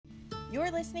You're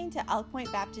listening to Elk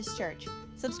Point Baptist Church.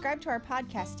 Subscribe to our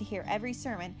podcast to hear every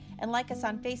sermon and like us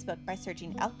on Facebook by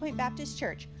searching Elk Point Baptist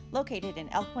Church, located in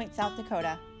Elk Point, South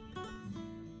Dakota.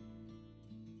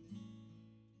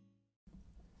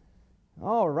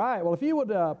 All right. Well, if you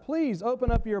would please open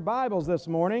up your Bibles this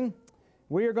morning.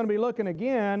 We are going to be looking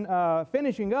again,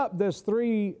 finishing up this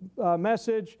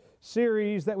three-message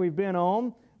series that we've been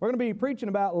on. We're going to be preaching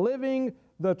about living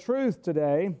the truth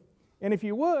today. And if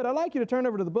you would, I'd like you to turn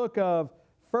over to the book of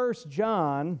 1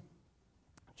 John,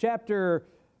 chapter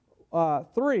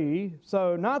 3.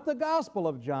 So not the Gospel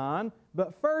of John,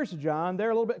 but 1 John.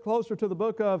 They're a little bit closer to the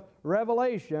book of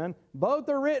Revelation. Both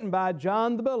are written by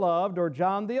John the Beloved or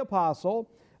John the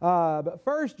Apostle. But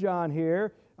 1 John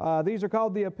here, these are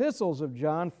called the epistles of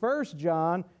John. 1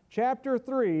 John chapter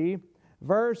 3,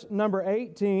 verse number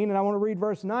 18, and I want to read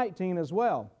verse 19 as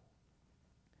well.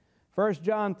 1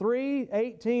 John 3,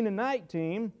 18 and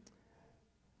 19,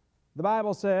 the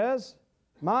Bible says,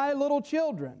 "My little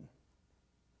children,"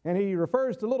 and he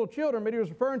refers to little children, but he was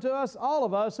referring to us, all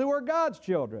of us who are God's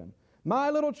children. "My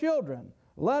little children,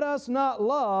 let us not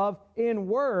love in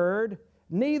word,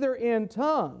 neither in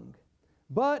tongue,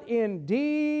 but in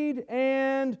deed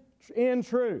and in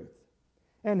truth.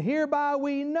 And hereby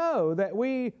we know that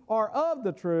we are of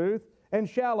the truth, and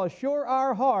shall assure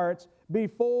our hearts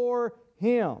before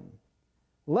Him.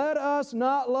 Let us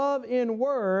not love in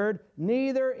word,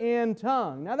 neither in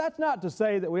tongue." Now that's not to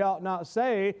say that we ought not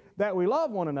say that we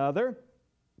love one another,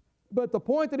 but the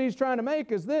point that he's trying to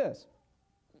make is this: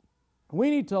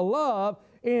 we need to love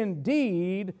in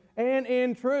deed and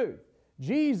in truth.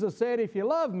 Jesus said, "If you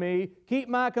love me, keep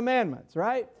my commandments,"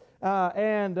 right?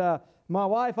 My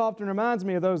wife often reminds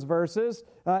me of those verses.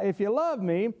 If you love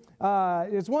me,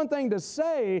 it's one thing to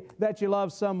say that you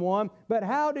love someone, but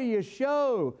how do you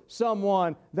show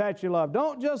someone that you love?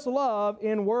 Don't just love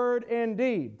in word and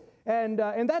deed. And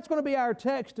that's going to be our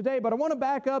text today, but I want to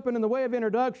back up and in the way of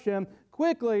introduction,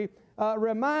 quickly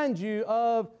remind you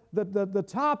of the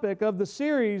topic of the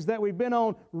series that we've been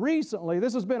on recently.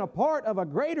 This has been a part of a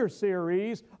greater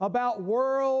series about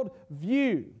world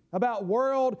view. About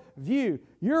world view.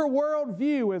 Your world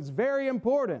view is very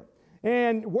important.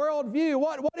 And world view,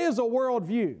 what is a world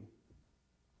view?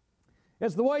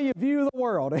 It's the way you view the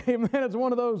world. Amen. It's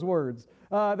one of those words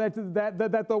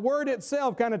that the word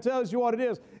itself kind of tells you what it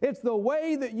is. It's the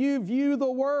way that you view the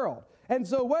world. And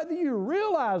so whether you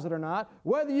realize it or not,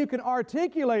 whether you can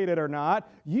articulate it or not,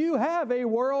 you have a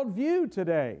world view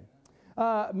today.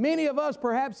 Many of us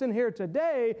perhaps in here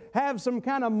today have some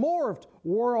kind of morphed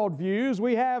worldviews.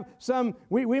 We have some,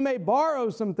 we may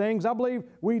borrow some things. I believe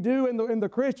we do in the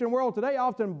Christian world today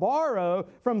often borrow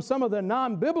from some of the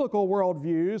non-biblical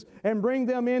worldviews and bring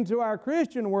them into our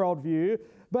Christian worldview.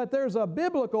 But there's a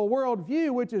biblical worldview,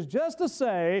 which is just to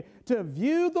say, to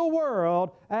view the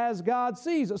world as God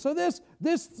sees it. So this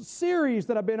series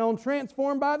that I've been on,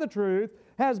 Transformed by the Truth,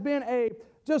 has been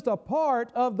just a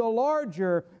part of the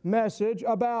larger message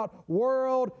about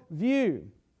world view.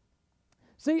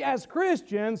 See, as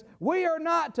Christians, we are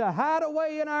not to hide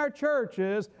away in our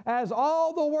churches as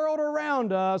all the world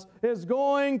around us is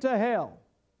going to hell.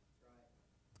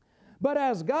 But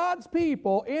as God's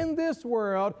people in this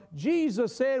world,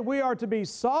 Jesus said we are to be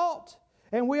salt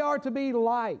and we are to be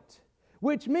light,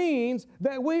 which means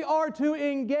that we are to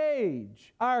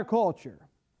engage our culture,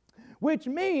 which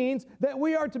means that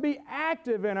we are to be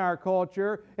active in our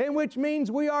culture, and which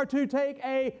means we are to take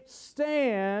a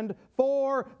stand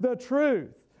for the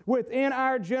truth within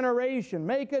our generation,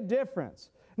 make a difference.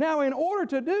 Now, in order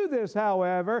to do this,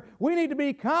 however, we need to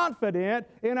be confident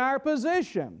in our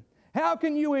position. How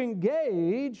can you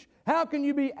engage? How can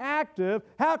you be active?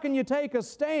 How can you take a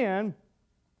stand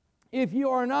if you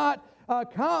are not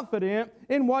confident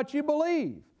in what you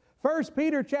believe? 1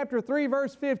 Peter chapter 3,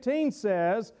 verse 15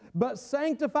 says, "But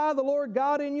sanctify the Lord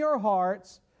God in your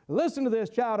hearts." Listen to this,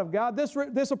 child of God.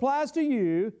 This applies to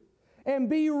you. "And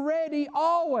be ready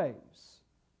always."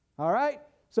 All right?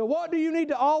 So what do you need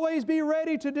to always be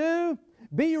ready to do?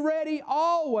 Be ready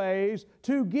always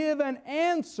to give an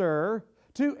answer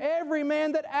to every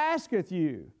man that asketh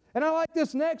you. And I like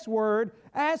this next word,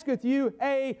 asketh you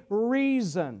a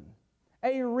reason.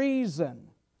 A reason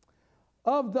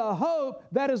of the hope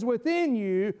that is within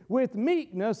you with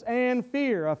meekness and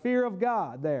fear, a fear of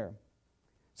God there.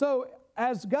 So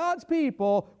as God's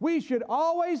people, we should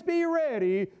always be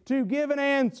ready to give an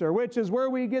answer, which is where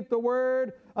we get the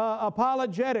word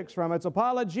apologetics from. It's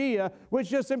apologia, which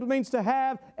just simply means to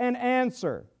have an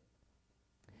answer.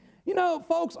 You know,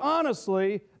 folks,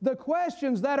 honestly, the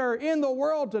questions that are in the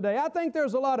world today, I think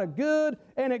there's a lot of good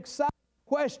and exciting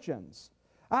questions.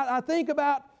 I think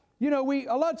about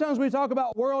a lot of times we talk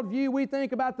about worldview, we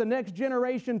think about the next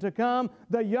generation to come,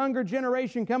 the younger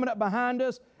generation coming up behind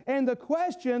us, and the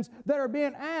questions that are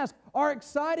being asked are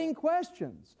exciting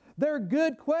questions. They're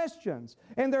good questions,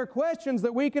 and they're questions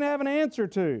that we can have an answer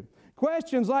to.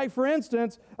 Questions like, for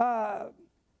instance,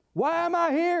 why am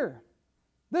I here?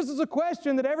 This is a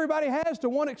question that everybody has to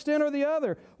one extent or the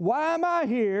other. Why am I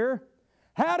here?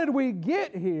 How did we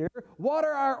get here? What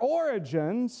are our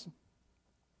origins?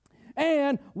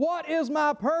 And what is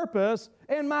my purpose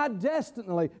and my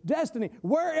destiny?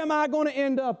 Where am I going to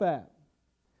end up at?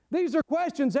 These are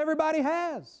questions everybody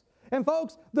has. And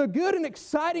folks, the good and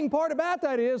exciting part about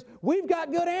that is we've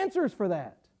got good answers for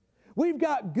that. We've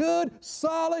got good,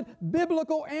 solid,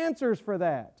 biblical answers for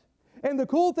that. And the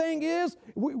cool thing is,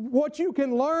 what you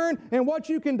can learn and what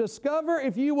you can discover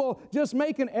if you will just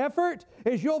make an effort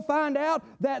is you'll find out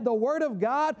that the Word of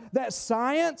God, that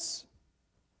science,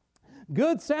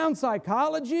 good sound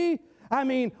psychology,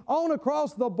 on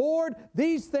across the board,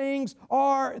 these things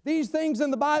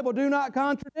in the Bible do not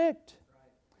contradict.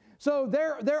 So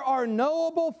there are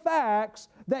knowable facts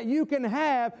that you can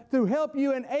have to help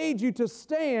you and aid you to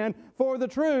stand for the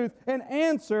truth and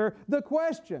answer the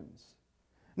questions.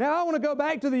 Now, I want to go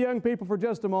back to the young people for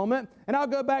just a moment, and I'll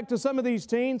go back to some of these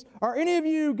teens. Are any of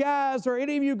you guys or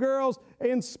any of you girls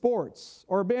in sports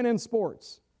or been in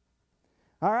sports?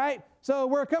 All right? So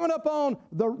we're coming up on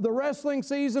the wrestling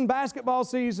season, basketball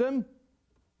season,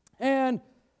 and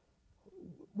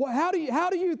how do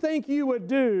you think you would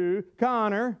do,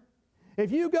 Connor,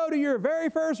 if you go to your very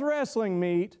first wrestling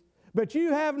meet, but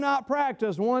you have not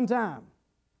practiced one time?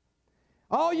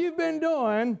 All you've been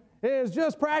doing is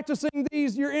just practicing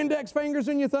your index fingers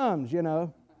and your thumbs,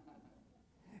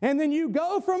 And then you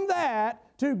go from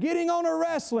that to getting on a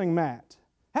wrestling mat.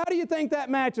 How do you think that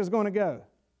match is going to go?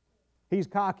 He's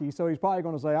cocky, so he's probably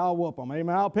going to say, I'll whoop him,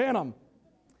 amen, I'll pin him.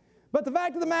 But the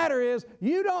fact of the matter is,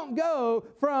 you don't go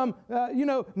from,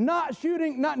 not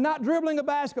dribbling a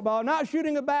basketball, not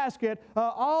shooting a basket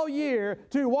all year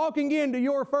to walking into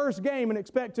your first game and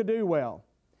expect to do well.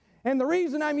 And the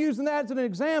reason I'm using that as an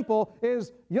example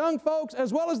is young folks,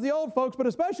 as well as the old folks, but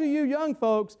especially you young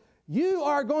folks, you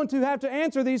are going to have to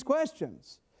answer these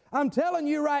questions. I'm telling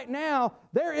you right now,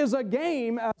 there is a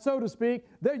game, so to speak,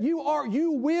 that you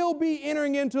will be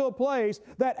entering into a place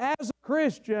that as a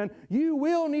Christian, you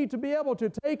will need to be able to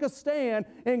take a stand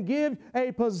and give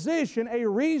a position, a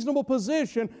reasonable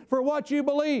position for what you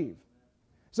believe.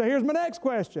 So here's my next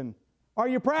question. Are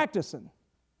you practicing?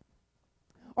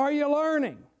 Are you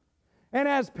learning? And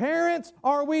as parents,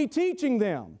 are we teaching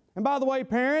them? And by the way,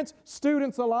 parents,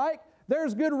 students alike,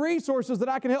 there's good resources that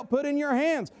I can help put in your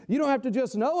hands. You don't have to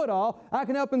just know it all. I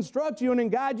can help instruct you and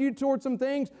guide you towards some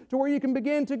things to where you can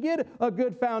begin to get a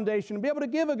good foundation and be able to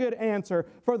give a good answer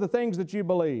for the things that you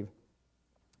believe.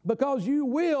 Because you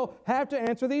will have to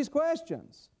answer these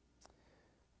questions.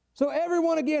 So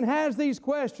everyone, again, has these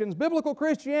questions. Biblical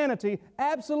Christianity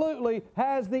absolutely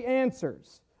has the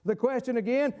answers. The question,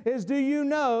 again, is do you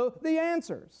know the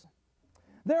answers?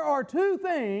 There are two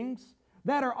things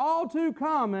that are all too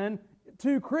common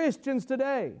to Christians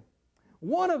today.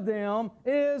 One of them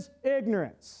is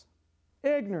ignorance.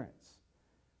 Ignorance.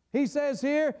 He says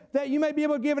here that you may be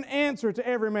able to give an answer to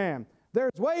every man. There's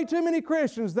way too many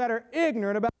Christians that are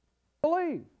ignorant about what they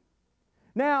believe.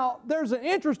 Now, there's an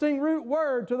interesting root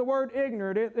word to the word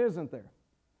ignorant, isn't there?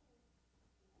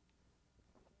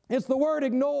 It's the word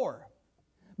ignore.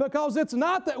 Because it's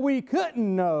not that we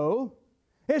couldn't know,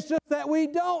 it's just that we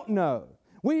don't know.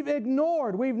 We've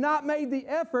ignored. We've not made the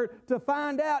effort to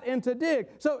find out and to dig.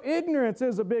 So ignorance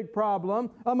is a big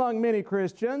problem among many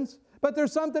Christians. But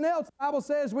there's something else. The Bible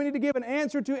says we need to give an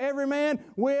answer to every man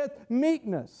with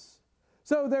meekness.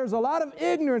 So there's a lot of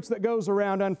ignorance that goes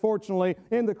around, unfortunately,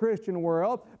 in the Christian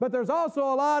world. But there's also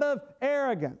a lot of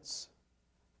arrogance.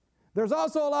 There's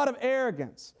also a lot of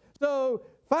arrogance. So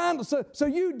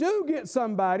you do get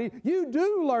somebody, you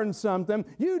do learn something,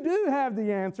 you do have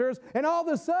the answers, and all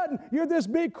of a sudden you're this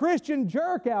big Christian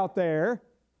jerk out there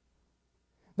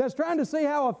that's trying to see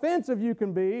how offensive you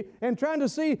can be and trying to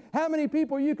see how many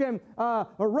people you can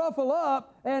ruffle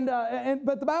up.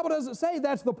 But the Bible doesn't say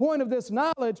that's the point of this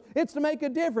knowledge. It's to make a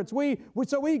difference.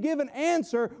 So we give an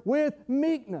answer with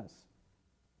meekness.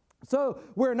 So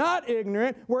we're not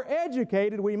ignorant, we're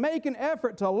educated, we make an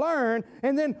effort to learn,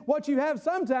 and then what you have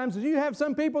sometimes is you have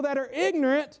some people that are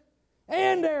ignorant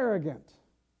and arrogant.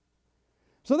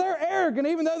 So they're arrogant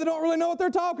even though they don't really know what they're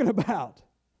talking about.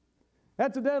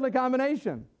 That's a deadly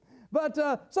combination. But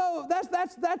so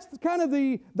that's kind of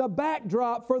the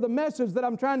backdrop for the message that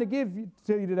I'm trying to give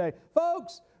to you today.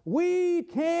 Folks, we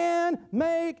can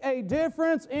make a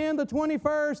difference in the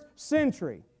 21st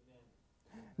century.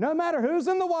 No matter who's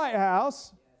in the White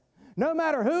House, no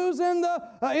matter who's in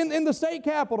the state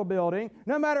capitol building,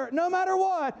 no matter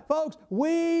what, folks,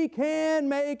 we can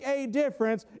make a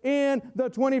difference in the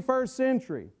 21st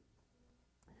century.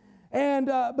 And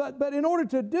but in order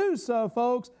to do so,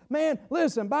 folks, man,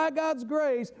 listen, by God's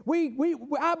grace,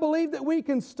 I believe that we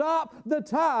can stop the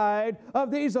tide of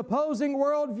these opposing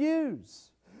worldviews,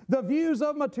 the views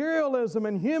of materialism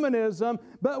and humanism,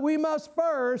 but we must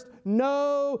first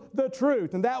know the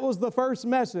truth. And that was the first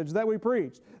message that we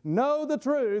preached. Know the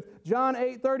truth, John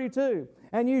 8:32.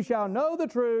 And you shall know the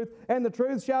truth, and the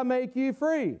truth shall make you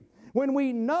free. When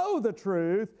we know the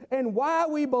truth and why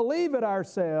we believe it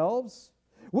ourselves,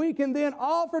 we can then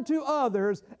offer to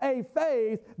others a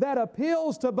faith that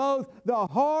appeals to both the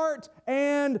heart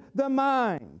and the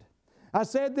mind. I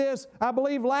said this, I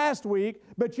believe, last week,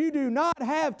 but you do not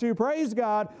have to, praise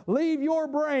God, leave your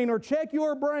brain or check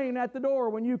your brain at the door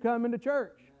when you come into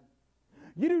church.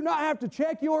 You do not have to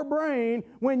check your brain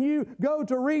when you go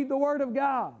to read the Word of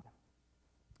God.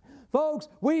 Folks,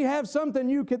 we have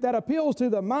something that appeals to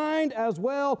the mind as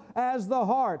well as the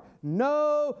heart.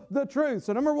 Know the truth.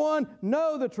 So number one,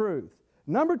 know the truth.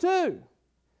 Number two,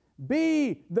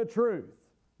 be the truth.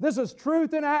 This is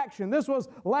truth in action. This was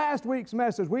last week's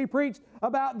message. We preached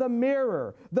about the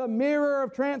mirror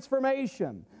of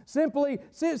transformation. Simply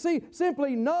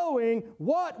knowing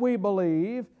what we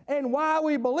believe and why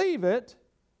we believe it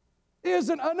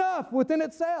isn't enough within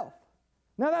itself.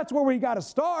 Now that's where we got to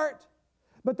start.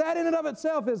 But that in and of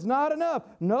itself is not enough.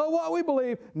 Know what we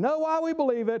believe, know why we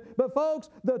believe it. But folks,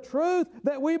 the truth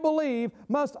that we believe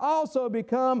must also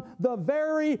become the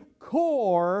very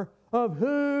core of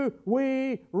who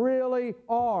we really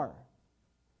are.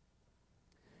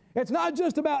 It's not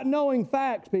just about knowing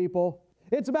facts, people.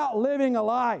 It's about living a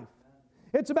life.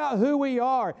 It's about who we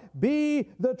are. Be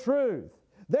the truth.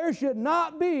 There should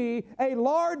not be a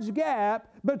large gap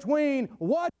between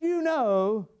what you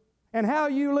know and how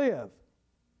you live.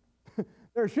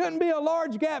 There shouldn't be a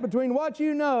large gap between what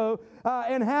you know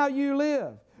and how you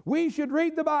live. We should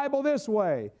read the Bible this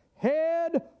way: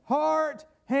 head, heart,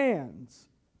 hands.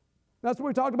 That's what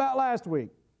we talked about last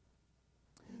week.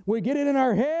 We get it in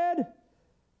our head.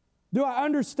 Do I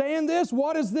understand this?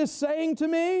 What is this saying to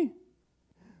me?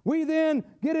 We then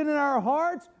get it in our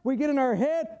hearts. We get in our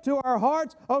head to our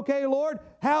hearts. Okay, Lord,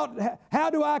 how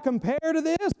do I compare to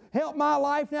this? Help my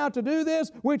life now to do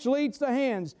this, which leads to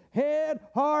hands. Head,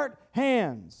 heart,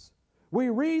 hands. We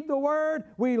read the Word,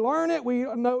 we learn it, we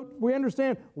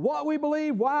understand what we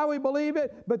believe, why we believe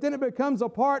it, but then it becomes a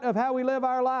part of how we live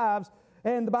our lives.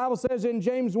 And the Bible says in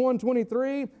James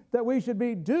 1:23 that we should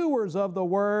be doers of the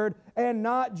Word and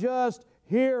not just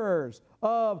hearers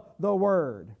of the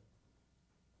Word.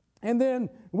 And then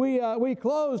we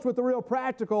closed with the real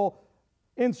practical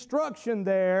instruction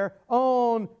there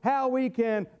on how we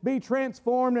can be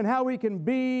transformed and how we can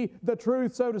be the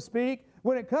truth, so to speak.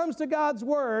 When it comes to God's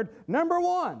Word, number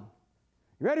one,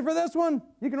 you ready for this one?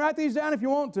 You can write these down if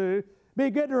you want to. Be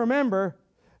good to remember.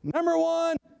 Number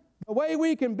one, the way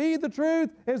we can be the truth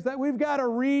is that we've got to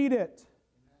read it.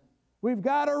 We've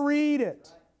got to read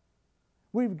it.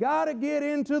 We've got to get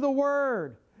into the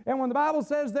Word. And when the Bible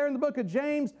says there in the book of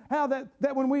James how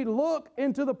that when we look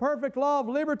into the perfect law of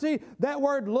liberty, that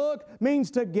word look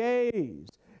means to gaze.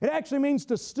 It actually means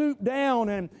to stoop down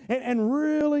and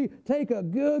really take a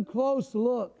good close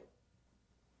look.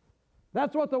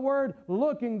 That's what the word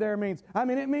looking there means. I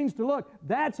mean, it means to look.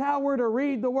 That's how we're to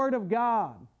read the Word of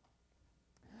God.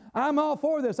 I'm all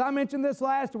for this. I mentioned this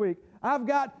last week. I've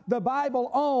got the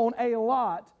Bible on a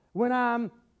lot when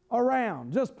I'm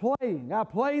around, just playing. I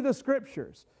play the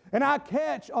Scriptures, and I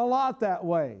catch a lot that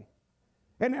way.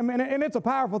 And it's a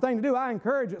powerful thing to do. I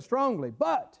encourage it strongly.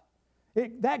 But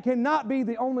that cannot be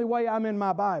the only way I'm in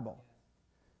my Bible.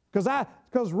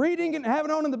 Because reading it and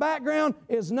having it on in the background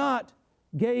is not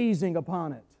gazing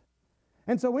upon it.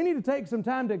 And so we need to take some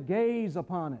time to gaze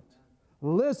upon it.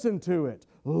 Listen to it.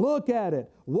 Look at it.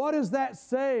 What is that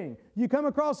saying? You come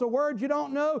across a word you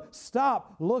don't know,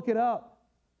 stop. Look it up.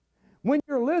 When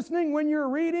you're listening, when you're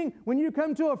reading, when you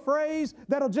come to a phrase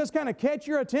that'll just kind of catch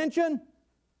your attention,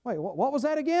 wait, what was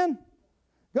that again?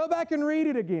 Go back and read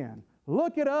it again.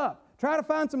 Look it up. Try to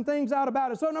find some things out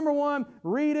about it. So number one,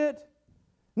 read it.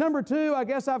 Number two, I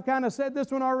guess I've kind of said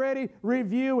this one already,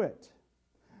 review it.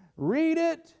 Read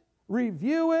it,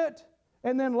 review it,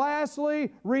 and then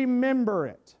lastly, remember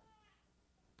it.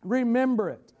 Remember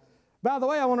it. By the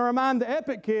way, I want to remind the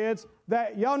Epic kids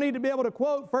that y'all need to be able to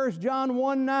quote 1 John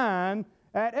 1:9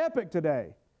 at Epic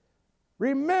today.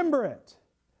 Remember it.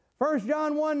 1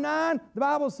 John 1:9, the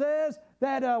Bible says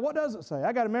that, what does it say?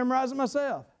 I got to memorize it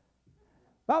myself.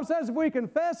 The Bible says if we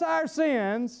confess our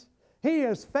sins, He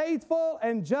is faithful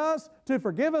and just to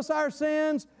forgive us our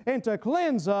sins and to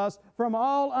cleanse us from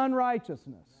all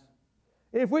unrighteousness.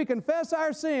 If we confess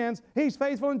our sins, He's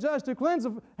faithful and just to cleanse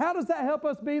us. How does that help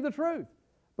us be the truth?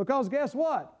 Because guess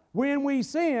what? When we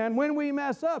sin, when we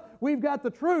mess up, we've got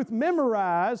the truth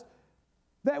memorized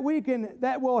that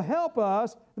will help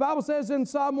us. The Bible says in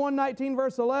Psalm 119,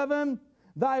 verse 11,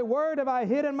 Thy word have I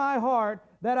hid in my heart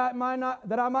that I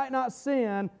might not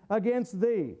sin against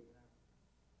Thee.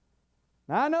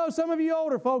 Now, I know some of you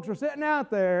older folks are sitting out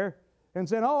there and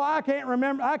saying, oh, I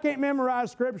can't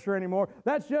memorize Scripture anymore.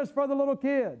 That's just for the little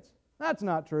kids. That's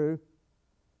not true.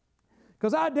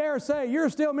 Because I dare say you're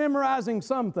still memorizing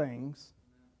some things.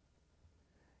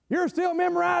 You're still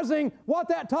memorizing what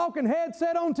that talking head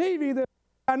said on TV that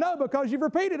I know because you've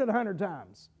repeated it 100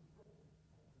 times.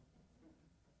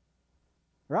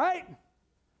 Right?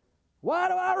 Why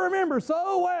do I remember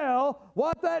so well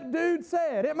what that dude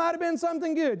said? It might have been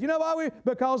something good. You know why?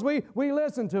 Because we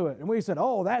listened to it and we said,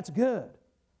 oh, that's good.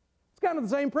 It's kind of the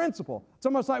same principle. It's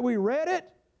almost like we read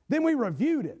it, then we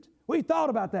reviewed it. We thought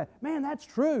about that. Man, that's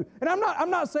true. And I'm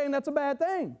not saying that's a bad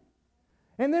thing.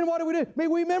 And then what do?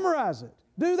 We memorize it.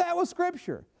 Do that with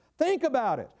Scripture. Think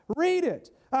about it. Read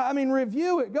it.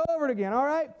 Review it. Go over it again, all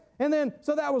right? And then,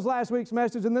 so that was last week's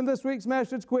message. And then this week's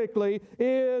message quickly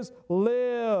is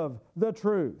live the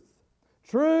truth.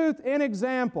 Truth in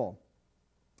example.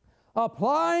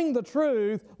 Applying the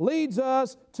truth leads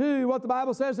us to what the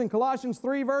Bible says in Colossians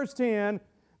 3, verse 10.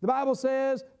 The Bible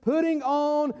says, putting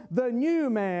on the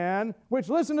new man, which,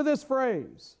 listen to this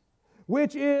phrase,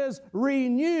 which is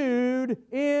renewed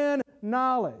in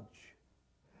knowledge.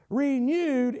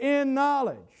 Renewed in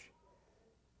knowledge.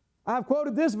 I've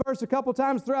quoted this verse a couple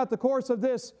times throughout the course of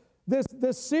this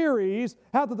series,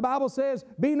 how that the Bible says,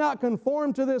 be not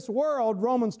conformed to this world,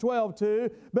 Romans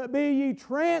 12:2, but be ye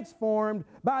transformed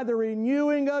by the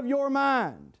renewing of your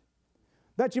mind,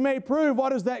 that you may prove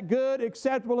what is that good,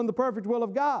 acceptable, and the perfect will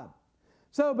of God.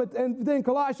 And then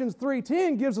Colossians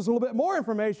 3:10 gives us a little bit more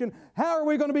information. How are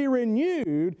we going to be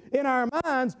renewed in our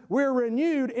minds? We're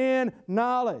renewed in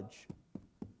knowledge.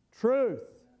 Truth.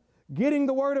 Getting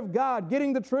the Word of God,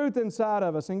 getting the truth inside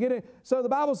of us. So the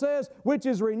Bible says, which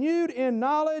is renewed in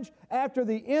knowledge after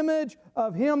the image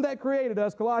of Him that created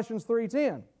us, Colossians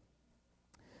 3:10.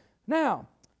 Now,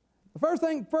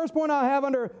 the first point I have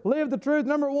under live the truth,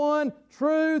 number one,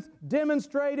 truth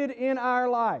demonstrated in our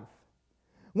life.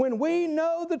 When we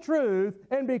know the truth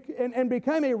and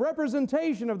become a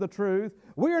representation of the truth,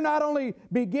 we are not only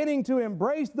beginning to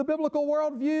embrace the biblical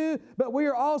worldview, but we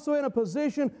are also in a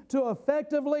position to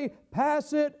effectively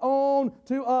pass it on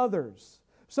to others.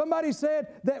 Somebody said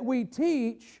that we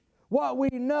teach what we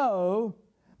know,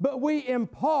 but we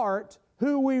impart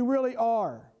who we really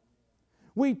are.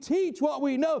 We teach what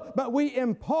we know, but we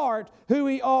impart who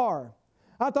we are.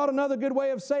 I thought another good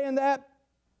way of saying that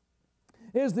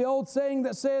is the old saying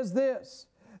that says this,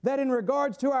 that in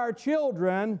regards to our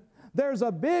children, there's a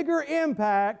bigger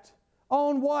impact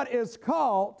on what is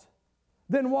caught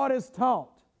than what is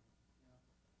taught.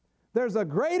 There's a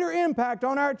greater impact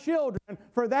on our children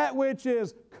for that which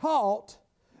is caught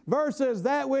versus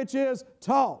that which is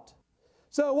taught.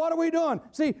 So what are we doing?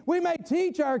 See, we may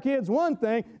teach our kids one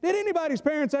thing. Did anybody's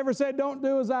parents ever say, don't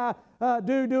do as I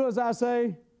do as I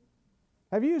say?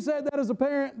 Have you said that as a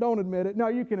parent? Don't admit it. No,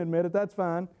 you can admit it. That's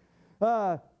fine.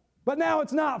 But now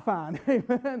it's not fine.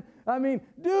 Amen.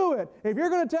 Do it. If you're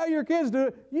going to tell your kids to do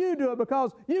it, you do it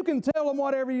because you can tell them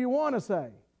whatever you want to say.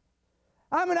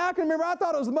 I can remember, I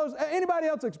thought it was the most, anybody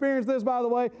else experienced this, by the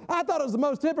way? I thought it was the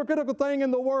most hypocritical thing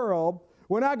in the world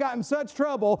when I got in such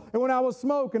trouble and when I was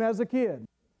smoking as a kid.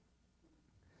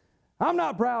 I'm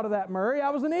not proud of that, Murray. I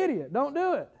was an idiot. Don't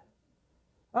do it.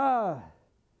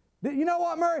 You know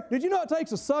what, Murray? Did you know it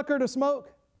takes a sucker to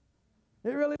smoke?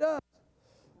 It really does.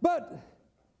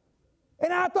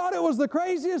 And I thought it was the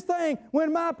craziest thing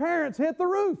when my parents hit the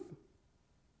roof.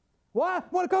 Why?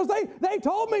 Well, because they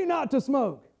told me not to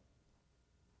smoke.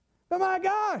 But my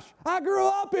gosh, I grew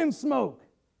up in smoke.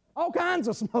 All kinds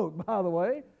of smoke, by the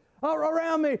way,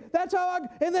 around me. That's how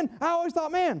and then I always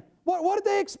thought, man, what did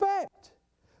they expect?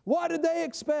 What did they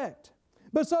expect?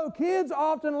 But so kids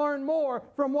often learn more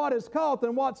from what is taught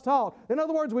than what's taught. In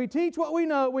other words, we teach what we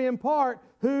know, we impart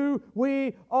who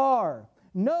we are.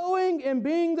 Knowing and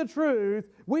being the truth,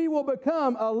 we will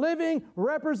become a living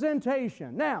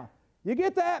representation. Now, you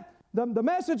get that? The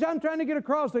message I'm trying to get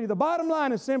across to you, the bottom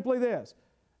line is simply this.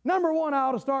 Number one, I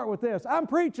ought to start with this. I'm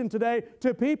preaching today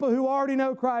to people who already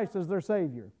know Christ as their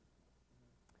Savior.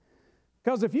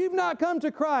 Because if you've not come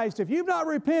to Christ, if you've not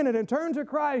repented and turned to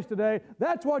Christ today,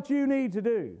 that's what you need to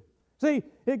do. See,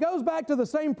 it goes back to the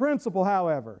same principle,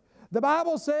 however. The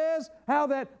Bible says how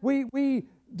that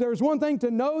there's one thing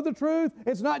to know the truth.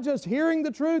 It's not just hearing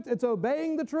the truth, it's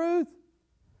obeying the truth.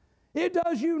 It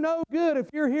does you no good if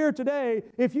you're here today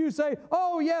if you say,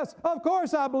 oh yes, of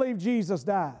course I believe Jesus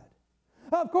died.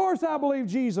 Of course I believe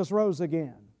Jesus rose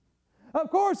again. Of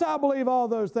course I believe all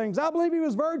those things. I believe He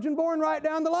was virgin born right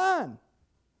down the line.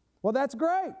 Well, that's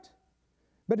great.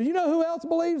 But do you know who else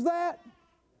believes that?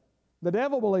 The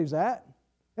devil believes that.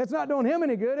 It's not doing him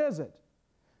any good, is it?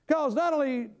 Because not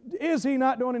only is he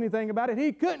not doing anything about it,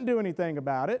 he couldn't do anything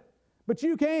about it, but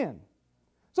you can.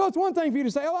 So it's one thing for you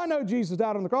to say, oh, I know Jesus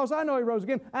died on the cross. I know He rose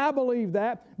again. I believe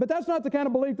that. But that's not the kind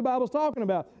of belief the Bible's talking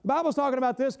about. The Bible's talking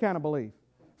about this kind of belief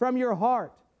from your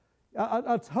heart.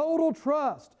 A total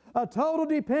trust, a total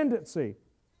dependency.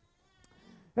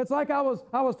 It's like I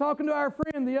was talking to our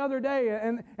friend the other day,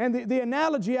 and the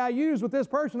analogy I used with this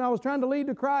person I was trying to lead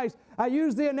to Christ, I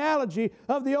used the analogy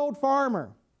of the old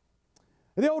farmer.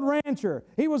 The old rancher,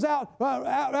 he was out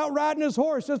riding his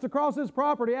horse just across his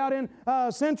property out in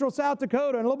central South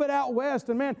Dakota and a little bit out west.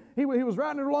 And man, he was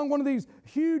riding it along one of these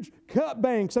huge cut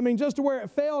banks. I mean, just to where it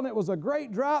fell, and it was a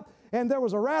great drop. And there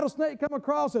was a rattlesnake come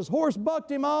across. His horse bucked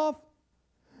him off.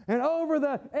 And over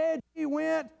the edge he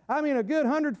went, I mean, a good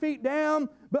 100 feet down.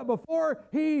 But before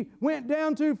he went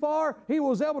down too far, he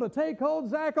was able to take hold,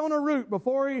 Zach, on a root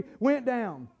before he went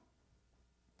down.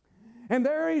 And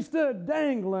there he stood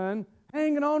dangling,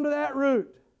 hanging on to that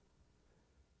root.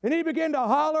 And he began to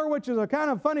holler, which is a kind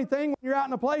of funny thing when you're out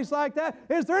in a place like that.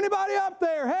 Is there anybody up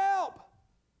there? Help!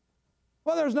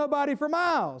 Well, there's nobody for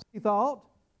miles, he thought.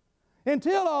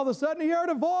 Until all of a sudden he heard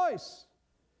a voice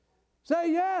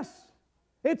say, yes,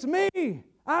 it's me.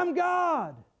 I'm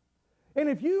God. And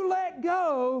if you let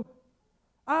go,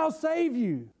 I'll save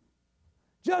you.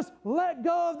 Just let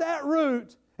go of that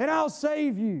root and I'll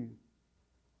save you.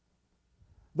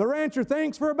 The rancher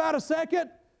thinks for about a second,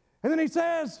 and then he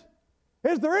says,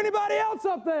 is there anybody else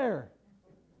up there?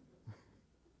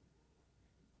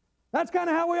 That's kind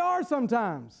of how we are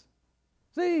sometimes.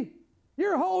 See,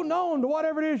 you're holding on to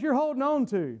whatever it is you're holding on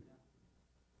to.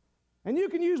 And you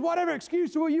can use whatever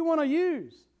excuse you want to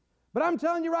use. But I'm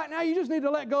telling you right now, you just need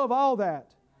to let go of all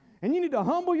that. And you need to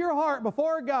humble your heart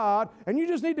before God, and you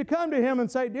just need to come to Him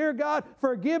and say, dear God,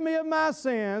 forgive me of my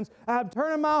sins. I'm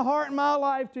turning my heart and my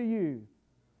life to You.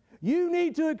 You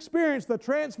need to experience the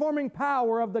transforming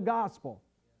power of the gospel.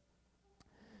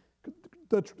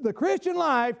 The Christian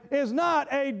life is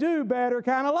not a do-better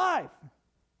kind of life.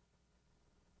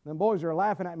 Them boys are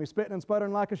laughing at me, spitting and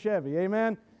sputtering like a Chevy,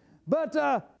 amen? But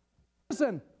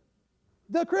listen,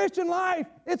 the Christian life,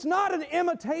 it's not an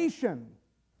imitation.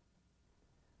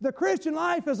 The Christian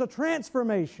life is a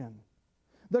transformation.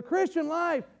 The Christian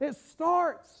life, it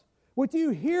starts with you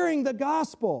hearing the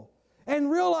gospel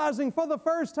and realizing for the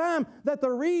first time that the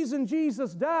reason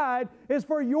Jesus died is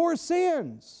for your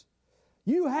sins.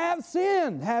 You have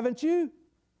sinned, haven't you?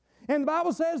 And the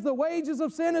Bible says the wages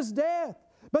of sin is death,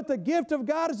 but the gift of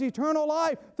God is eternal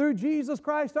life through Jesus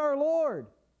Christ our Lord.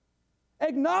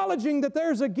 Acknowledging that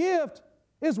there's a gift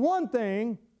is one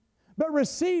thing, but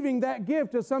receiving that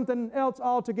gift is something else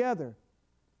altogether.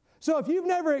 So if you've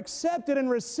never accepted and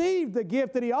received the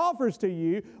gift that He offers to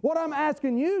you, what I'm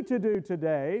asking you to do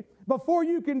today, before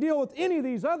you can deal with any of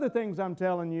these other things I'm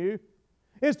telling you,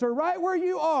 is to right where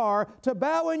you are, to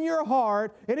bow in your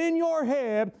heart and in your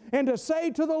head, and to say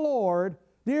to the Lord,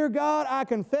 dear God, I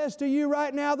confess to You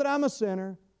right now that I'm a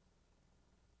sinner.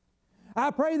 I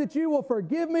pray that You will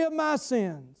forgive me of my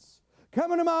sins.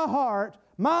 Come into my heart,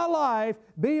 my life,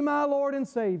 be my Lord and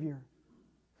Savior.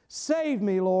 Save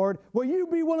me, Lord. Will You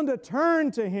be willing to turn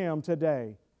to Him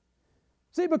today?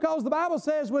 See, because the Bible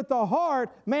says, with the heart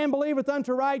man believeth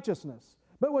unto righteousness,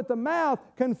 but with the mouth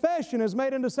confession is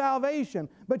made unto salvation.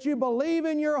 But you believe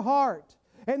in your heart,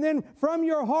 and then from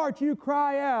your heart you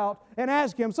cry out and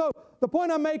ask Him. So the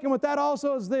point I'm making with that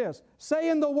also is this: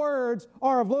 saying the words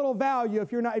are of little value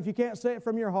if you can't say it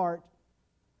from your heart.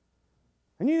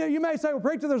 And you may say, well,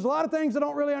 preacher, there's a lot of things I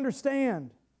don't really understand.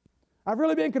 I've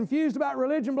really been confused about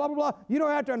religion, blah, blah, blah. You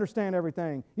don't have to understand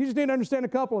everything. You just need to understand a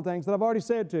couple of things that I've already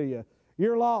said to you.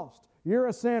 You're lost. You're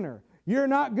a sinner. You're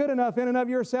not good enough in and of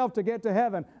yourself to get to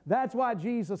heaven. That's why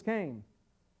Jesus came.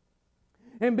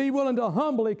 And be willing to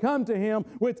humbly come to Him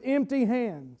with empty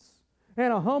hands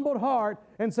and a humbled heart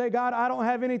and say, God, I don't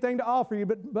have anything to offer You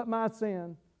but my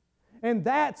sin. And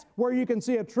that's where you can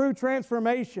see a true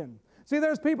transformation. See,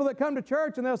 there's people that come to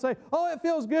church and they'll say, oh, it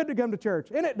feels good to come to church.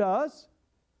 And it does.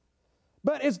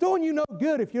 But it's doing you no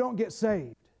good if you don't get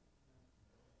saved.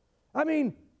 I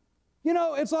mean,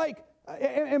 it's like,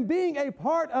 and being a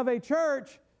part of a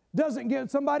church doesn't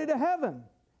get somebody to heaven.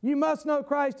 You must know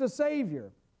Christ as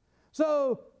Savior.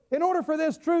 So, in order for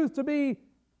this truth to be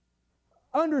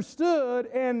understood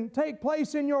and take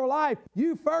place in your life,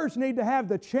 you first need to have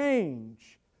the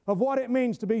change of what it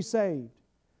means to be saved.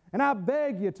 And I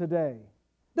beg you today,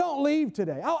 don't leave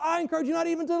today. I encourage you not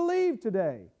even to leave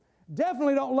today.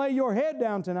 Definitely don't lay your head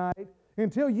down tonight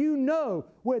until you know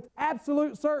with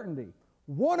absolute certainty,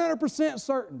 100%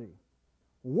 certainty,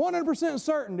 100%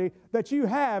 certainty that you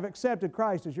have accepted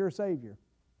Christ as your Savior.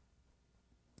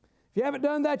 If you haven't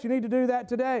done that, you need to do that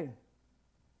today.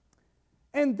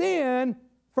 And then,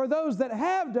 for those that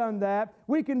have done that,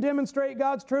 we can demonstrate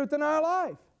God's truth in our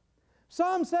life.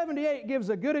 Psalm 78 gives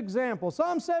a good example.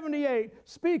 Psalm 78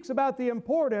 speaks about the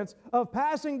importance of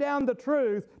passing down the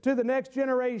truth to the next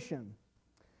generation.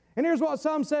 And here's what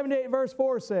Psalm 78 verse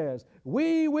 4 says.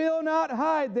 We will not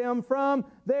hide them from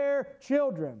their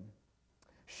children,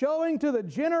 showing to the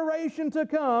generation to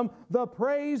come the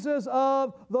praises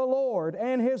of the Lord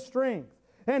and His strength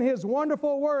and His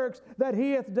wonderful works that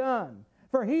He hath done.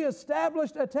 For He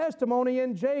established a testimony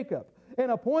in Jacob and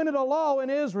appointed a law in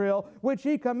Israel, which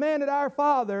He commanded our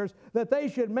fathers, that they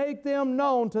should make them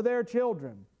known to their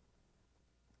children.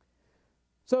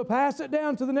 So pass it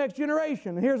down to the next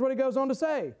generation. And here's what He goes on to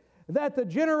say. That the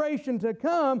generation to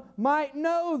come might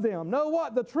know them. Know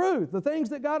what? The truth, the things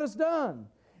that God has done.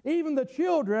 Even the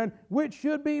children which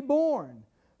should be born,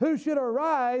 who should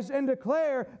arise and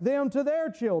declare them to their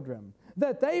children,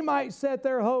 that they might set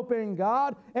their hope in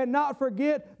God and not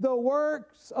forget the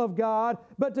works of God,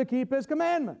 but to keep His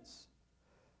commandments.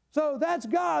 So that's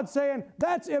God saying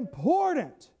that's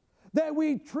important, that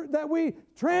we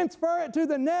transfer it to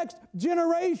the next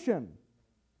generation,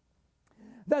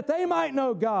 that they might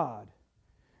know God.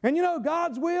 And you know,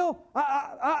 God's will,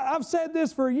 I've said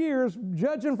this for years,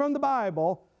 judging from the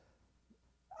Bible.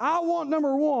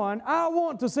 Number one, I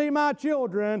want to see my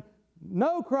children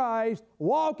know Christ,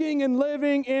 walking and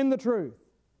living in the truth.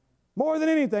 More than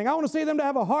anything, I want to see them to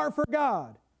have a heart for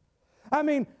God. I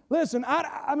mean, listen,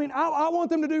 I want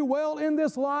them to do well in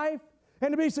this life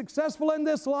and to be successful in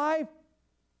this life.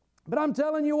 But I'm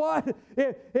telling you what,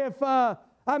 if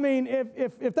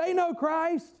they know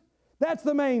Christ, that's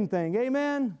the main thing.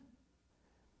 Amen?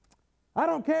 I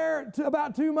don't care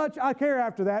about too much. I care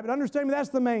after that, but understand me, that's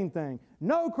the main thing.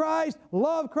 Know Christ,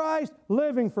 love Christ,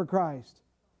 living for Christ.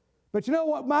 But you know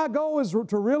what my goal is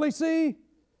to really see?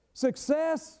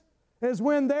 Success is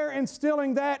when they're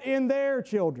instilling that in their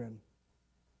children.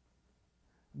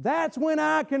 That's when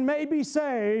I can maybe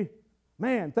say,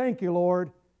 man, thank you,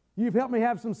 Lord. You've helped me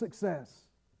have some success.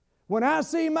 When I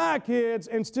see my kids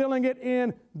instilling it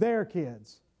in their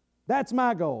kids. That's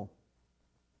my goal.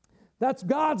 That's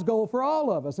God's goal for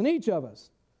all of us and each of us.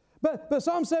 But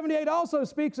Psalm 78 also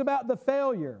speaks about the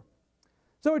failure.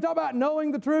 So we talk about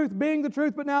knowing the truth, being the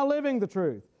truth, but now living the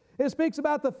truth. It speaks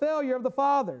about the failure of the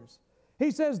fathers.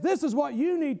 He says this is what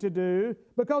you need to do,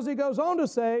 because he goes on to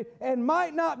say, and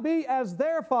might not be as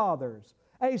their fathers,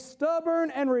 a stubborn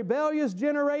and rebellious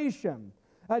generation,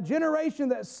 a generation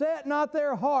that set not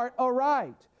their heart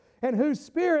aright, and whose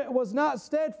spirit was not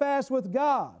steadfast with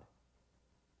God.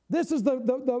 This is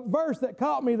the verse that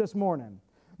caught me this morning.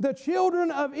 The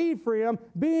children of Ephraim,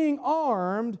 being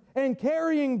armed and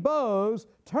carrying bows,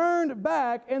 turned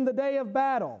back in the day of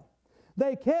battle.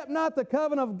 They kept not the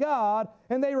covenant of God,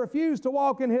 and they refused to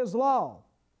walk in His law.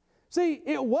 See,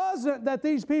 it wasn't that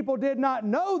these people did not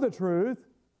know the truth.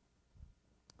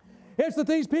 It's that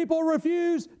these people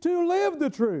refused to live the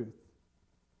truth.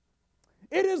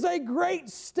 It is a great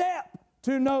step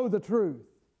to know the truth,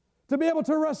 to be able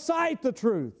to recite the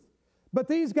truth. But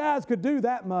these guys could do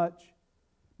that much,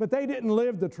 but they didn't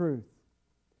live the truth.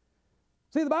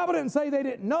 See, the Bible didn't say they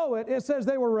didn't know it. It says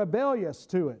they were rebellious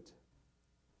to it.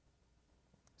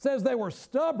 It says they were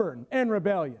stubborn and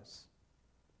rebellious.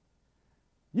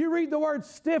 You read the word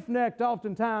stiff-necked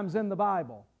oftentimes in the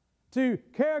Bible to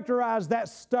characterize that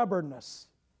stubbornness.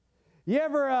 You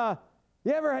ever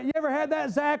had that,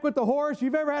 Zach, with the horse?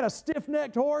 You've ever had a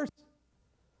stiff-necked horse?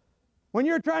 When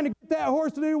you're trying to get that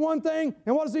horse to do one thing,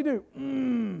 and what does he do?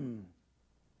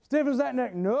 Stiffens that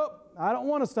neck. Nope, I don't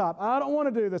want to stop. I don't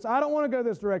want to do this. I don't want to go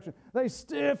this direction. They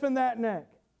stiffen that neck.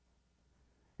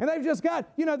 And they've just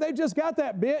got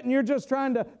that bit, and you're just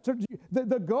trying to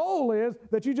the goal is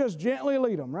that you just gently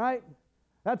lead them, right?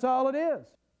 That's all it is.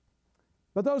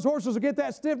 But those horses will get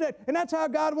that stiff neck, and that's how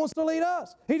God wants to lead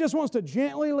us. He just wants to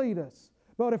gently lead us.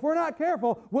 But if we're not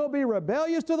careful, we'll be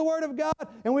rebellious to the Word of God,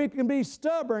 and we can be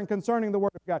stubborn concerning the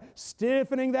Word of God,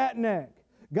 stiffening that neck.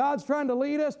 God's trying to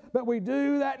lead us, but we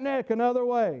do that neck another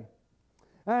way.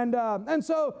 And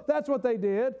so that's what they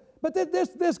did. But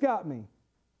this got me.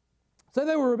 So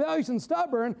they were rebellious and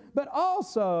stubborn, but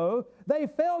also they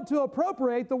failed to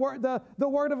appropriate the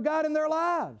word of God in their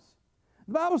lives.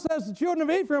 The Bible says the children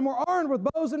of Ephraim were armed with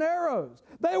bows and arrows.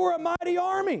 They were a mighty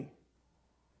army.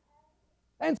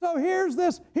 And so here's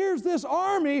this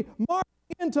army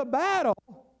marching into battle.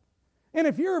 And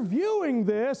if you're viewing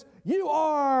this, you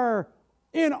are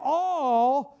in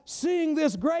awe seeing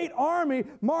this great army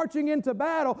marching into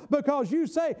battle, because you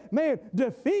say, man,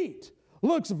 defeat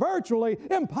looks virtually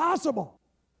impossible.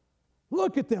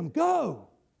 Look at them go.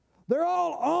 They're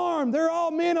all armed. They're all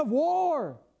men of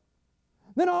war.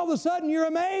 Then all of a sudden you're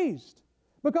amazed,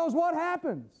 because what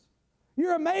happens?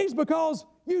 You're amazed because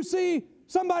you see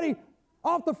somebody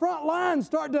off the front line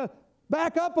start to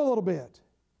back up a little bit.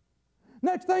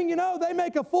 Next thing you know, they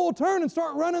make a full turn and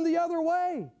start running the other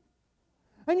way.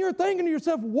 And you're thinking to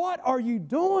yourself, what are you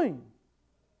doing?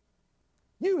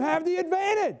 You have the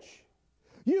advantage.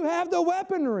 You have the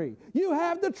weaponry. You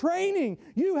have the training.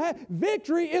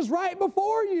 Victory is right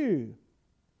before you.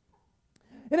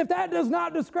 And if that does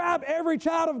not describe every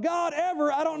child of God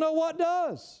ever, I don't know what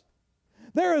does.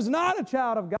 There is not a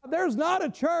child of God. There's not a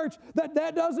church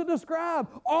that doesn't describe.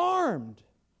 Armed.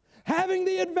 Having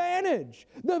the advantage.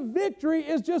 The victory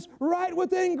is just right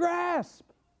within grasp.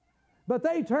 But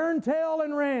they turned tail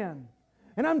and ran.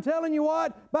 And I'm telling you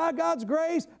what, by God's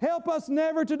grace, help us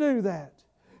never to do that.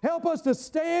 Help us to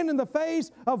stand in the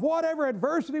face of whatever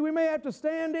adversity we may have to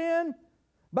stand in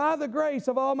by the grace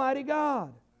of Almighty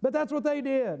God. But that's what they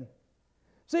did.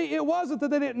 See, it wasn't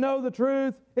that they didn't know the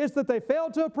truth. It's that they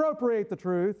failed to appropriate the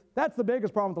truth. That's the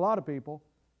biggest problem with a lot of people.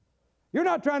 You're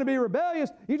not trying to be rebellious.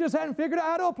 You just hadn't figured out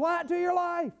how to apply it to your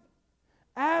life.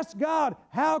 Ask God,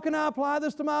 how can I apply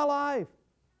this to my life?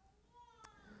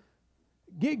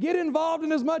 Get involved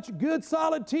in as much good,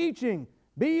 solid teaching.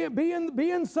 Be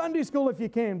in Sunday school if you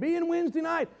can. Be in Wednesday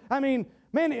night. I mean,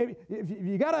 man, if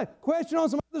you got a question on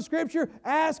some other scripture,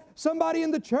 ask somebody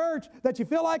in the church that you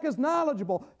feel like is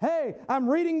knowledgeable. Hey, I'm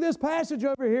reading this passage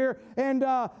over here, and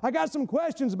I got some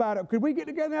questions about it. Could we get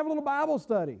together and have a little Bible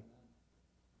study?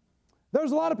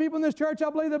 There's a lot of people in this church, I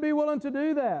believe, that'd be willing to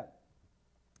do that.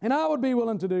 And I would be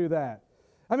willing to do that.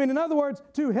 I mean, in other words,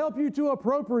 to help you to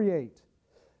appropriate.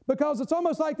 Because it's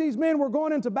almost like these men were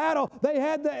going into battle. They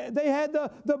had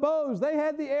the bows, they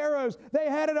had the arrows, they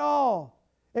had it all,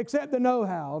 except the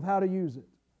know-how of how to use it.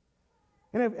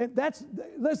 And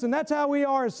that's how we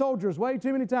are as soldiers way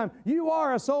too many times. You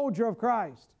are a soldier of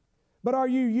Christ, but are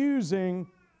you using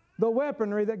the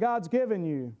weaponry that God's given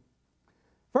you?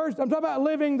 First, I'm talking about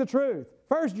living the truth.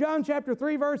 1 John chapter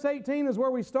 3, verse 18 is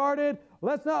where we started.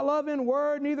 Let's not love in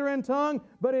word, neither in tongue,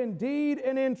 but in deed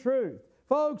and in truth.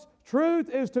 Folks, truth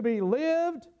is to be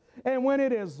lived, and when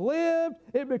it is lived,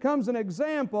 it becomes an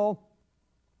example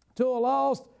to a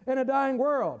lost and a dying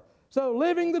world. So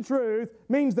living the truth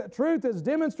means that truth is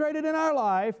demonstrated in our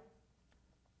life.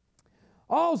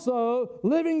 Also,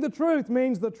 living the truth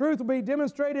means the truth will be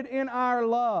demonstrated in our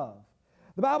love.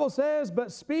 The Bible says,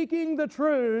 but speaking the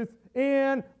truth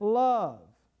in love.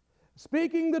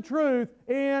 Speaking the truth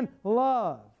in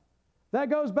love. That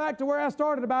goes back to where I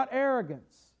started about arrogance.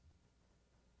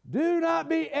 Do not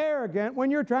be arrogant when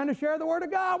you're trying to share the Word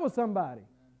of God with somebody.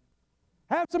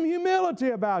 Have some humility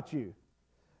about you.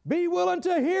 Be willing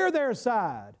to hear their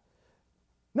side,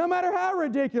 no matter how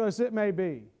ridiculous it may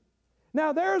be.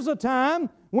 Now, there's a time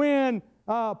when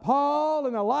Paul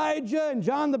and Elijah and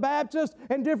John the Baptist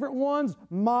and different ones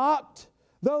mocked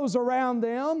those around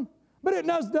them, but it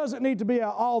doesn't need to be an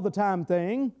all-the-time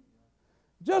thing.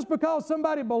 Just because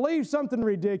somebody believes something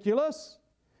ridiculous,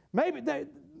 maybe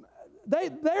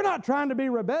they're not trying to be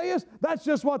rebellious. That's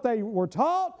just what they were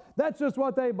taught. That's just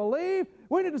what they believe.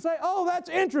 We need to say, oh, that's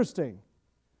interesting.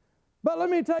 But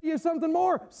let me tell you something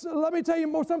more.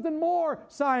 Something more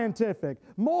scientific,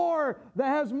 more that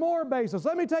has more basis.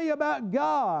 Let me tell you about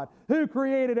God who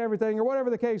created everything, or whatever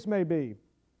the case may be.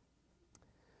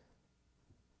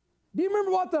 Do you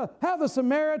remember how the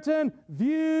Samaritan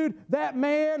viewed that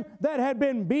man that had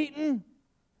been beaten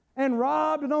and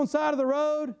robbed and on the side of the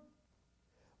road?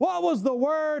 What was the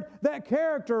word that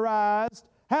characterized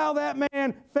how that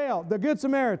man felt? The Good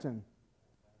Samaritan.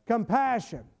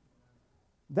 Compassion.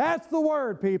 That's the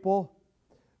word, people.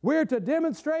 We're to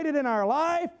demonstrate it in our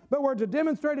life, but we're to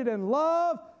demonstrate it in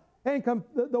love. And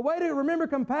the way to remember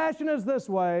compassion is this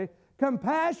way.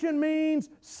 Compassion means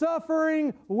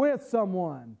suffering with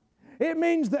someone. It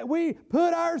means that we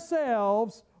put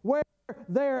ourselves where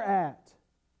they're at.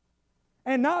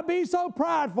 And not be so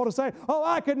prideful to say, oh,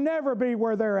 I could never be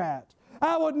where they're at.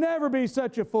 I would never be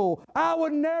such a fool. I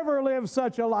would never live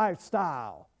such a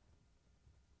lifestyle.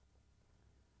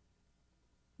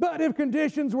 But if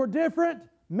conditions were different,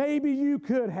 maybe you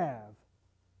could have.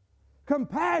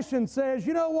 Compassion says,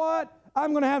 you know what?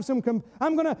 I'm going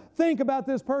to think about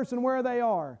this person where they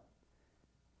are.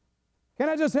 Can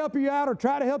I just help you out or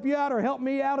try to help you out or help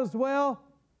me out as well?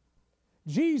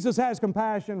 Jesus has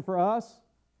compassion for us.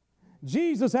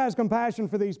 Jesus has compassion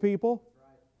for these people.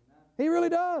 He really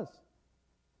does.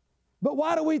 But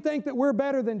why do we think that we're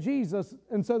better than Jesus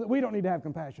and so that we don't need to have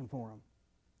compassion for Him?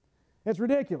 It's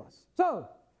ridiculous. So,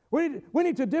 we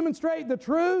need to demonstrate the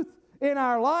truth in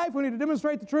our life. We need to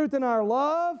demonstrate the truth in our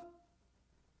love.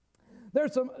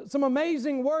 There's some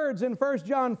amazing words in 1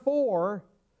 John 4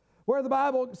 where the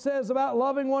Bible says about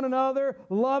loving one another.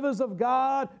 Love is of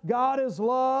God. God is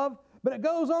love. But it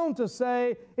goes on to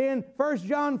say in 1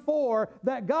 John 4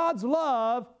 that God's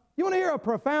love, you want to hear a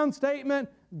profound statement?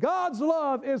 God's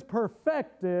love is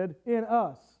perfected in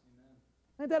us.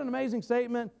 Ain't that an amazing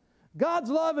statement? God's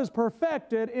love is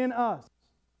perfected in us.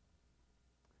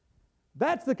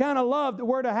 That's the kind of love that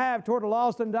we're to have toward a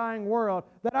lost and dying world,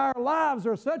 that our lives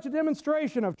are such a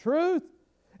demonstration of truth,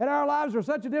 and our lives are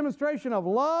such a demonstration of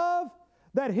love,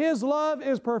 that His love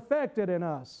is perfected in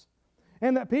us,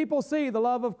 and that people see the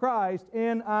love of Christ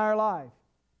in our life.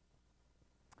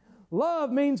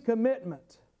 Love means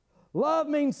commitment. Love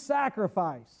means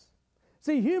sacrifice.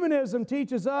 See, humanism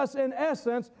teaches us, in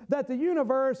essence, that the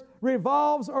universe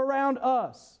revolves around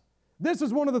us. This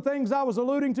is one of the things I was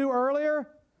alluding to earlier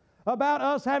about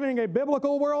us having a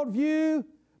biblical worldview,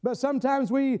 but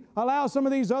sometimes we allow some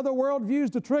of these other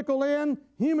worldviews to trickle in.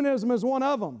 Humanism is one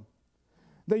of them.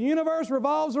 The universe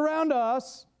revolves around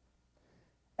us,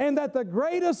 and that the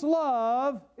greatest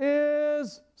love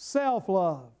is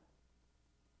self-love.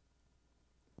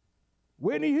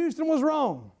 Whitney Houston was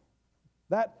wrong.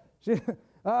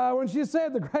 When she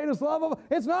said the greatest love,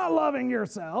 it's not loving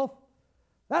yourself.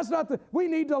 That's not we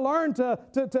need to learn to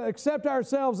accept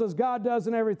ourselves as God does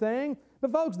in everything.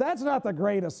 But folks, that's not the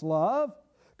greatest love.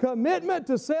 Commitment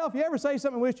to self. You ever say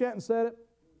something and wish you hadn't said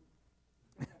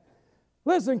it?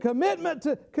 Listen, commitment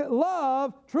to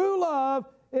love, true love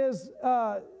is,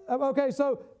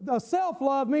 so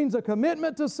self-love means a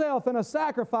commitment to self and a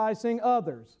sacrificing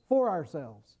others for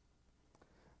ourselves.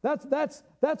 That's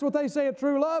what they say a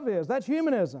true love is. That's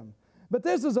humanism. But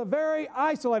this is a very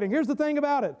isolating. Here's the thing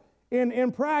about it.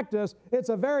 In practice, it's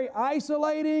a very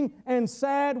isolating and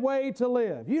sad way to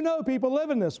live. You know people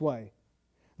living this way.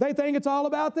 They think it's all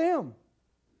about them.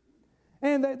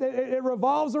 And it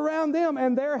revolves around them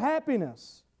and their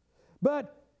happiness.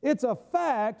 But it's a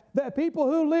fact that people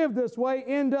who live this way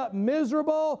end up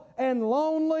miserable and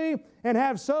lonely and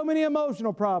have so many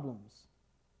emotional problems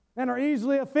and are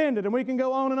easily offended, and we can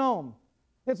go on and on.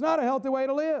 It's not a healthy way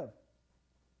to live.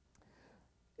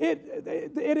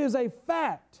 It is a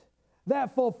fact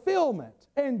that fulfillment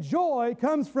and joy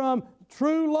comes from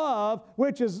true love,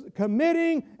 which is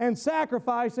committing and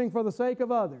sacrificing for the sake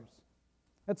of others.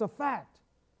 It's a fact.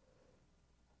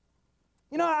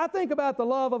 You know, I think about the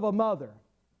love of a mother.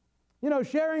 You know,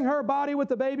 sharing her body with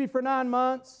the baby for 9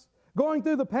 months, going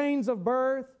through the pains of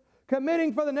birth,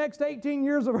 committing for the next 18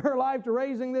 years of her life to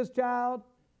raising this child.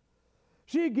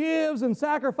 She gives and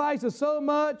sacrifices so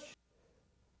much.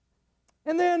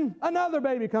 And then another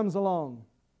baby comes along.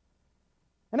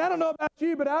 And I don't know about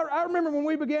you, but I remember when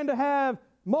we began to have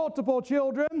multiple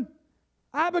children,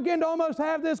 I began to almost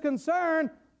have this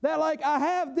concern that I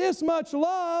have this much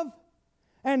love,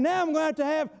 and now I'm going to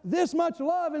have this much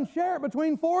love and share it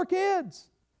between 4 kids.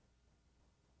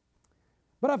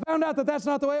 But I found out that that's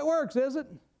not the way it works, is it?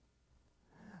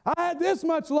 I had this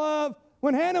much love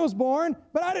when Hannah was born,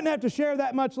 but I didn't have to share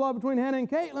that much love between Hannah and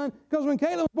Caitlin, because when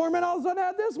Caitlin was born, man, all of a sudden I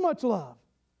had this much love.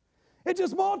 It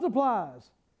just multiplies.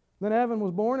 Then Evan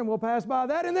was born, and we'll pass by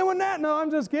that. And then when I'm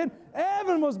just kidding.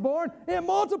 Evan was born, it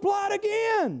multiplied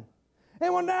again.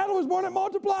 And when Natalie was born, it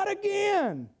multiplied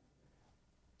again.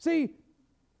 See,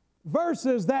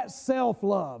 versus that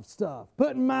self-love stuff,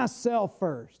 putting myself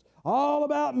first. All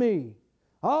about me.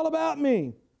 All about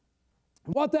me.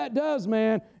 What that does,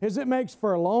 man, is it makes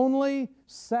for a lonely,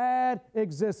 sad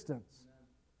existence.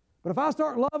 But if I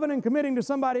start loving and committing to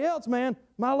somebody else, man,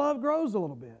 my love grows a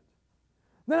little bit.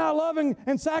 Then I love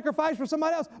and sacrifice for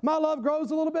somebody else. My love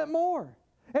grows a little bit more.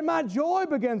 And my joy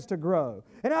begins to grow.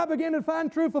 And I begin to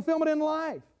find true fulfillment in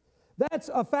life. That's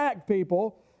a fact,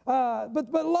 people.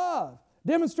 But love,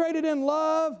 demonstrated in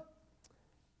love,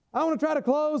 I want to try to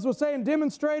close with saying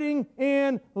demonstrating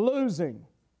in losing.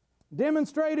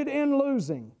 Demonstrated in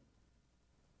losing.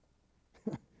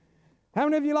 How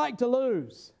many of you like to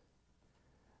lose?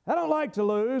 I don't like to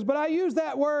lose, but I use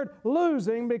that word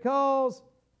losing because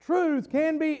truth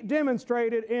can be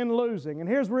demonstrated in losing. And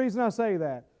here's the reason I say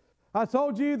that. I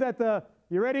told you that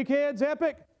you ready, kids?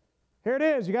 Epic? Here it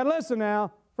is. You got to listen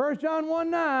now. 1 John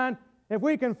 1:9. If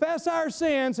we confess our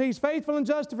sins, He's faithful and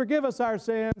just to forgive us our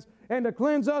sins and to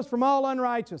cleanse us from all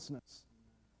unrighteousness.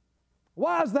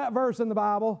 Why is that verse in the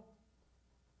Bible?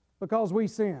 Because we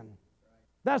sin.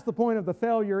 That's the point of the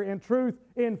failure in truth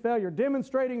in failure,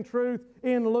 demonstrating truth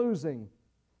in losing.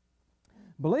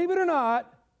 Believe it or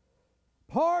not,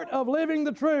 part of living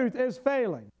the truth is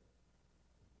failing.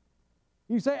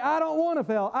 You say, I don't want to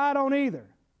fail. I don't either.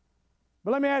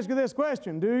 But let me ask you this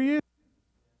question. Do you?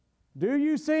 Do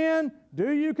you sin?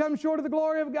 Do you come short of the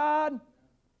glory of God?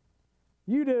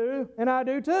 You do, and I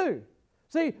do too.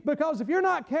 See, because if you're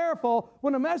not careful,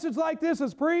 when a message like this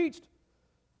is preached,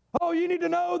 oh, you need to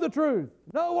know the truth.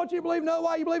 Know what you believe, know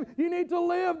why you believe. You need to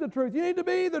live the truth. You need to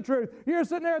be the truth. You're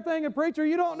sitting there thinking, preacher,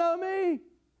 you don't know me.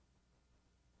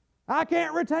 I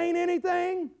can't retain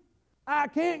anything. I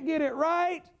can't get it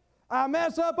right. I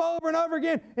mess up over and over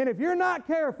again. And if you're not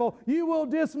careful, you will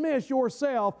dismiss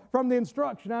yourself from the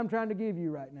instruction I'm trying to give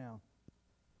you right now.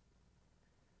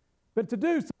 But to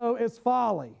do so is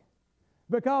folly.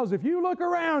 Because if you look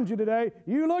around you today,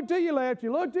 you look to your left,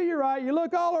 you look to your right, you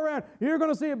look all around, you're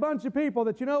going to see a bunch of people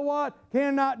that, you know what,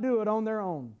 cannot do it on their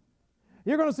own.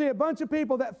 You're going to see a bunch of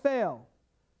people that fail.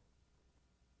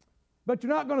 But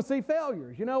you're not going to see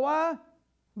failures. You know why?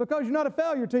 Because you're not a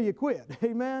failure till you quit.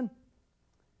 Amen?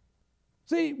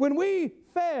 See, when we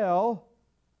fail,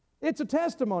 it's a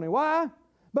testimony. Why?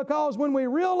 Because when we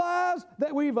realize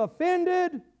that we've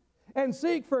offended and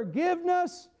seek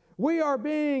forgiveness, we are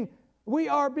being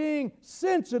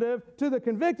sensitive to the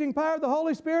convicting power of the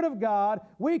Holy Spirit of God.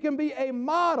 We can be a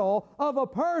model of a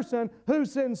person who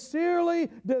sincerely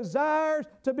desires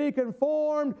to be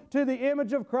conformed to the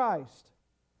image of Christ.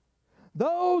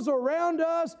 Those around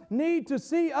us need to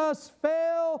see us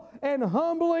fail and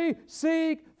humbly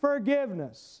seek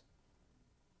forgiveness.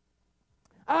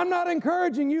 I'm not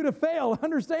encouraging you to fail.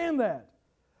 Understand that.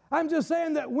 I'm just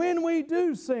saying that when we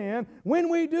do sin, when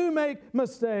we do make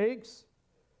mistakes,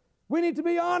 we need to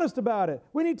be honest about it.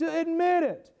 We need to admit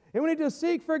it. And we need to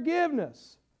seek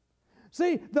forgiveness.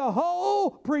 See, the whole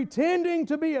pretending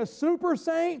to be a super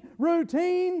saint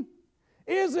routine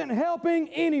isn't helping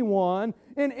anyone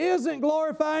and isn't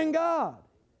glorifying God.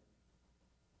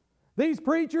 These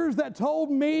preachers that told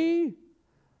me,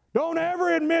 don't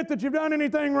ever admit that you've done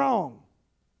anything wrong.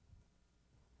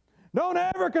 Don't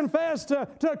ever confess to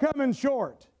coming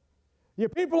short. Your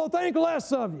people will think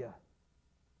less of you.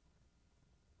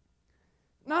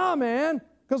 Nah, man,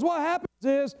 because what happens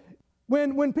is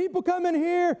when people come in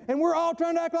here and we're all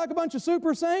trying to act like a bunch of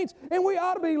super saints, and we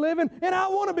ought to be living, and I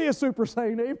want to be a super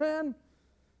saint, amen?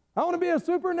 I want to be a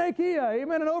super Nakia,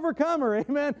 amen, an overcomer,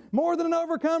 amen, more than an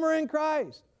overcomer in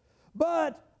Christ.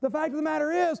 But the fact of the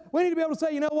matter is, we need to be able to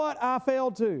say, you know what, I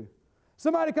failed too.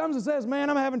 Somebody comes and says, man,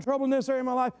 I'm having trouble in this area of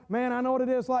my life. Man, I know what it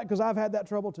is like because I've had that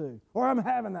trouble too. Or I'm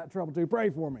having that trouble too. Pray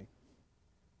for me.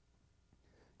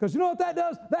 Because you know what that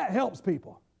does? That helps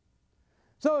people.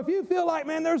 So if you feel like,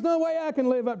 man, there's no way I can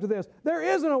live up to this, there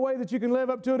isn't a way that you can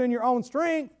live up to it in your own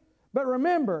strength. But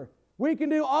remember, we can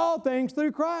do all things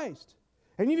through Christ.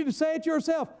 And you need to say it to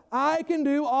yourself, I can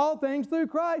do all things through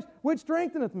Christ, which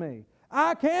strengtheneth me.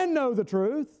 I can know the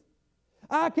truth.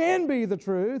 I can be the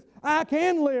truth. I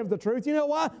can live the truth. You know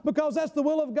why? Because that's the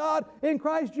will of God in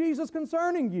Christ Jesus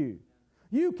concerning you.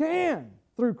 You can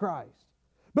through Christ.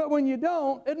 But when you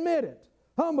don't, admit it.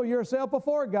 Humble yourself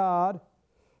before God.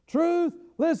 Truth,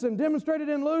 listen, demonstrated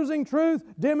in losing, truth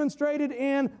demonstrated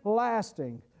in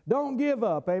lasting. Don't give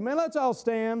up. Amen. Let's all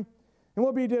stand and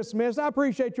we'll be dismissed. I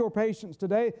appreciate your patience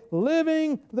today.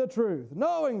 Living the truth,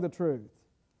 knowing the truth,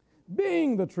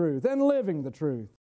 being the truth, and living the truth.